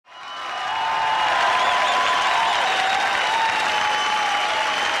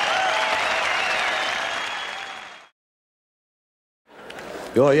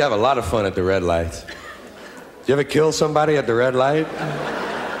Oh, you have a lot of fun at the red lights. You ever kill somebody at the red light?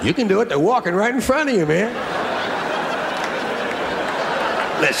 You can do it. They're walking right in front of you, man.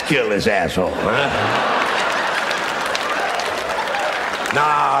 Let's kill this asshole, huh?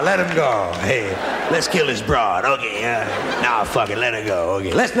 Nah, let him go. Hey, let's kill this broad. Okay, nah, fuck it, let her go.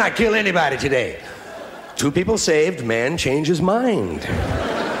 Okay, let's not kill anybody today. 2 people saved, man changed his mind.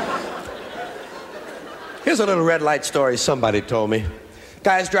 Here's a little red light story somebody told me.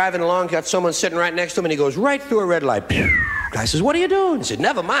 Guy's driving along, got someone sitting right next to him, and he goes right through a red light. Guy says, what are you doing? He said,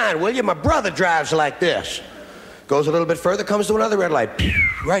 never mind, will you? My brother drives like this. Goes a little bit further, comes to another red light.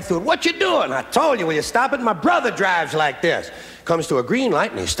 Right through it. What you doing? I told you, will you stop it? My brother drives like this. Comes to a green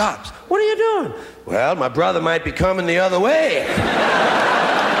light and he stops. What are you doing? Well, my brother might be coming the other way.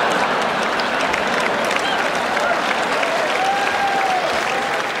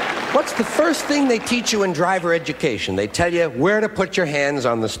 What's the first thing they teach you in driver education? They tell you where to put your hands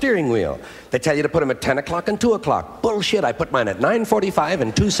on the steering wheel. They tell you to put them at 10 o'clock and 2 o'clock. Bullshit, I put mine at 9:45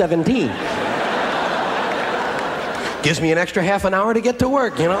 and 2:17. Gives me an extra half an hour to get to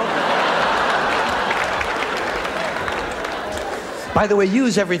work, you know? By the way,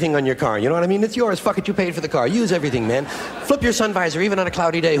 use everything on your car. You know what I mean? It's yours. Fuck it, you paid for the car. Use everything, man. Flip your sun visor, even on a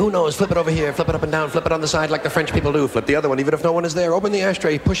cloudy day. Who knows? Flip it over here. Flip it up and down. Flip it on the side like the French people do. Flip the other one, even if no one is there. Open the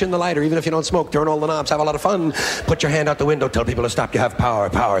ashtray. Push in the lighter, even if you don't smoke. Turn all the knobs. Have a lot of fun. Put your hand out the window. Tell people to stop. You have power.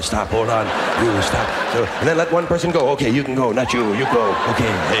 Power. Stop. Hold on. You stop. So, and then let one person go. Okay, you can go. Not you. You go.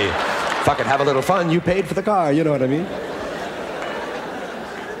 Okay. Hey, fuck it. Have a little fun. You paid for the car. You know what I mean?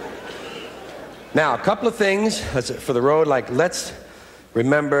 Now, a couple of things for the road, like let's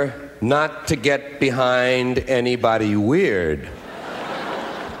remember not to get behind anybody weird.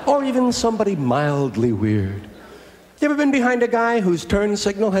 Or even somebody mildly weird. You ever been behind a guy whose turn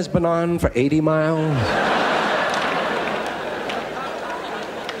signal has been on for 80 miles?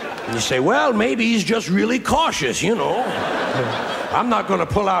 And you say, well, maybe he's just really cautious, you know. I'm not going to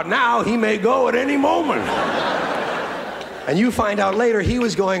pull out now. He may go at any moment. And you find out later he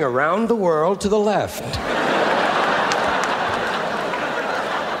was going around the world to the left.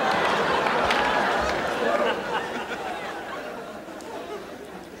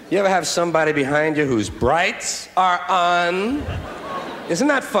 You ever have somebody behind you whose brights are on? Isn't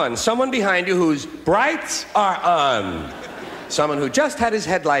that fun? Someone behind you whose brights are on. Someone who just had his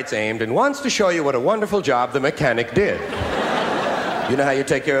headlights aimed and wants to show you what a wonderful job the mechanic did. You know how you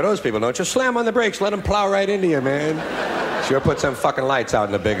take care of those people, don't you? Slam on the brakes, let them plow right into you, man. Sure put some fucking lights out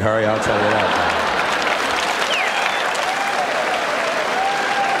in a big hurry, I'll tell you that.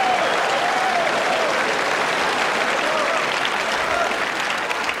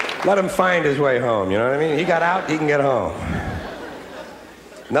 Let him find his way home, you know what I mean? He got out, he can get home.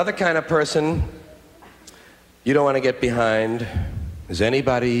 Another kind of person you don't want to get behind is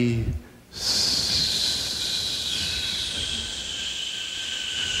anybody slow.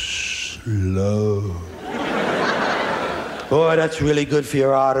 Boy, that's really good for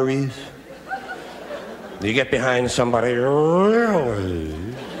your arteries. You get behind somebody really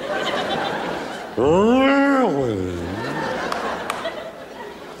slow.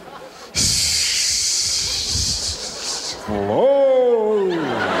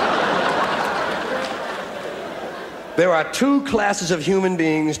 There are 2 classes of human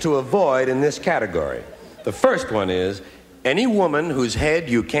beings to avoid in this category. The first one is any woman whose head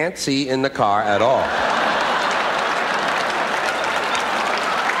you can't see in the car at all.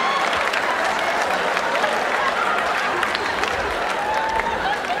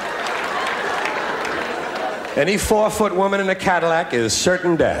 Any 4-foot woman in a Cadillac is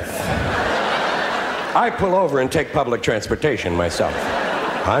certain death. I pull over and take public transportation myself.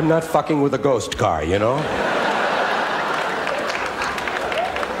 I'm not fucking with a ghost car, you know?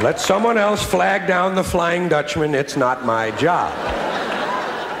 Let someone else flag down the Flying Dutchman. It's not my job.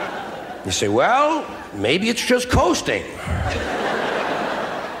 You say, well, maybe it's just coasting.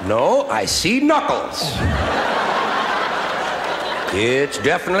 No, I see knuckles. It's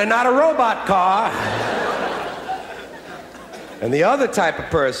definitely not a robot car. And the other type of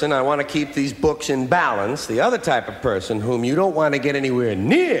person, I want to keep these books in balance, the other type of person whom you don't want to get anywhere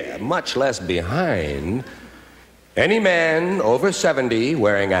near, much less behind, any man over 70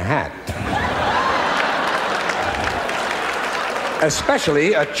 wearing a hat.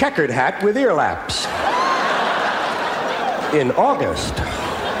 Especially a checkered hat with ear laps. In August.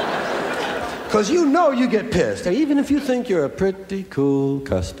 Because you know you get pissed, even if you think you're a pretty cool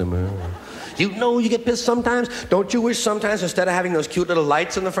customer. You know you get pissed sometimes. Don't you wish sometimes instead of having those cute little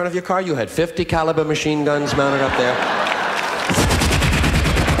lights in the front of your car, you had 50 caliber machine guns mounted up there?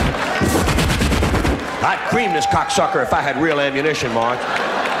 I'd cream this cocksucker if I had real ammunition, Mark.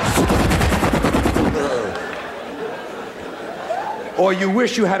 Or you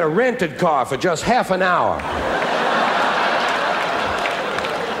wish you had a rented car for just half an hour.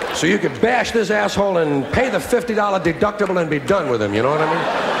 So you could bash this asshole and pay the $50 deductible and be done with him, you know what I mean?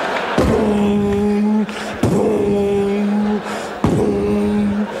 Boom, boom,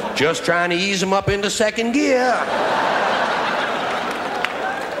 boom. Just trying to ease him up into second gear.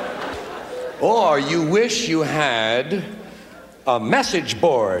 Or you wish you had a message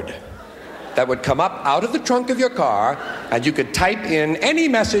board that would come up out of the trunk of your car and you could type in any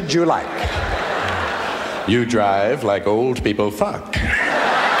message you like. You drive like old people fuck.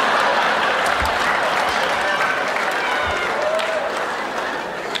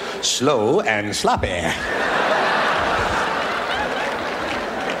 Slow and sloppy.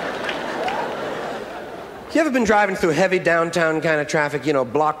 You ever been driving through heavy downtown kind of traffic, you know,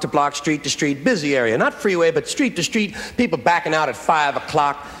 block to block, street to street, busy area, not freeway, but street to street, people backing out at 5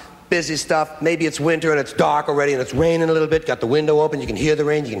 o'clock, busy stuff. Maybe it's winter and it's dark already and it's raining a little bit, got the window open, you can hear the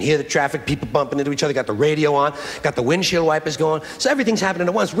rain, you can hear the traffic, people bumping into each other, got the radio on, got the windshield wipers going. So everything's happening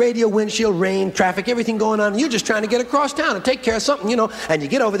at once, radio, windshield, rain, traffic, everything going on, and you're just trying to get across town and take care of something, you know, and you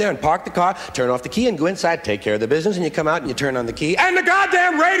get over there and park the car, turn off the key and go inside, take care of the business, and you come out and you turn on the key, and the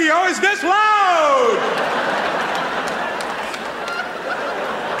goddamn radio is this loud!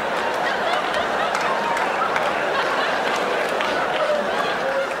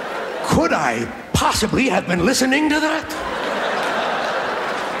 Could I possibly have been listening to that?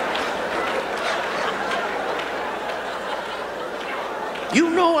 You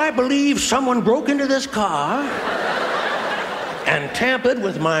know, I believe someone broke into this car and tampered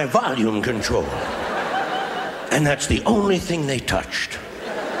with my volume control. And that's the only thing they touched.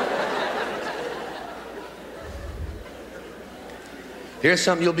 Here's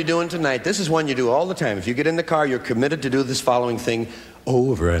something you'll be doing tonight. This is one you do all the time. If you get in the car, you're committed to do this following thing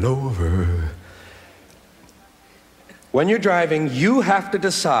over and over. When you're driving, you have to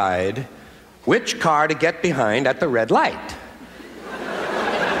decide which car to get behind at the red light.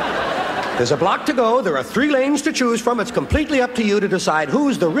 There's a block to go, there are 3 lanes to choose from. It's completely up to you to decide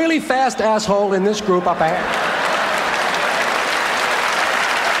who's the really fast asshole in this group up ahead.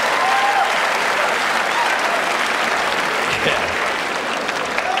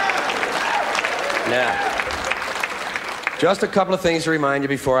 Now, just a couple of things to remind you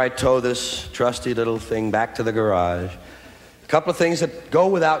before I tow this trusty little thing back to the garage. A couple of things that go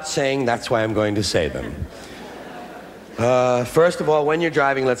without saying, that's why I'm going to say them. First of all, when you're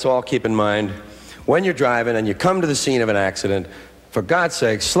driving, let's all keep in mind, when you're driving and you come to the scene of an accident, for God's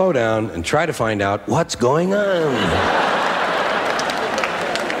sake, slow down and try to find out what's going on.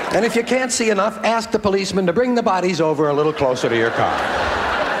 And if you can't see enough, ask the policeman to bring the bodies over a little closer to your car.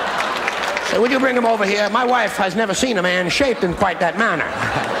 Say, would you bring him over here? My wife has never seen a man shaped in quite that manner.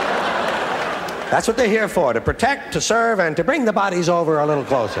 That's what they're here for, to protect, to serve, and to bring the bodies over a little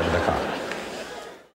closer to the car.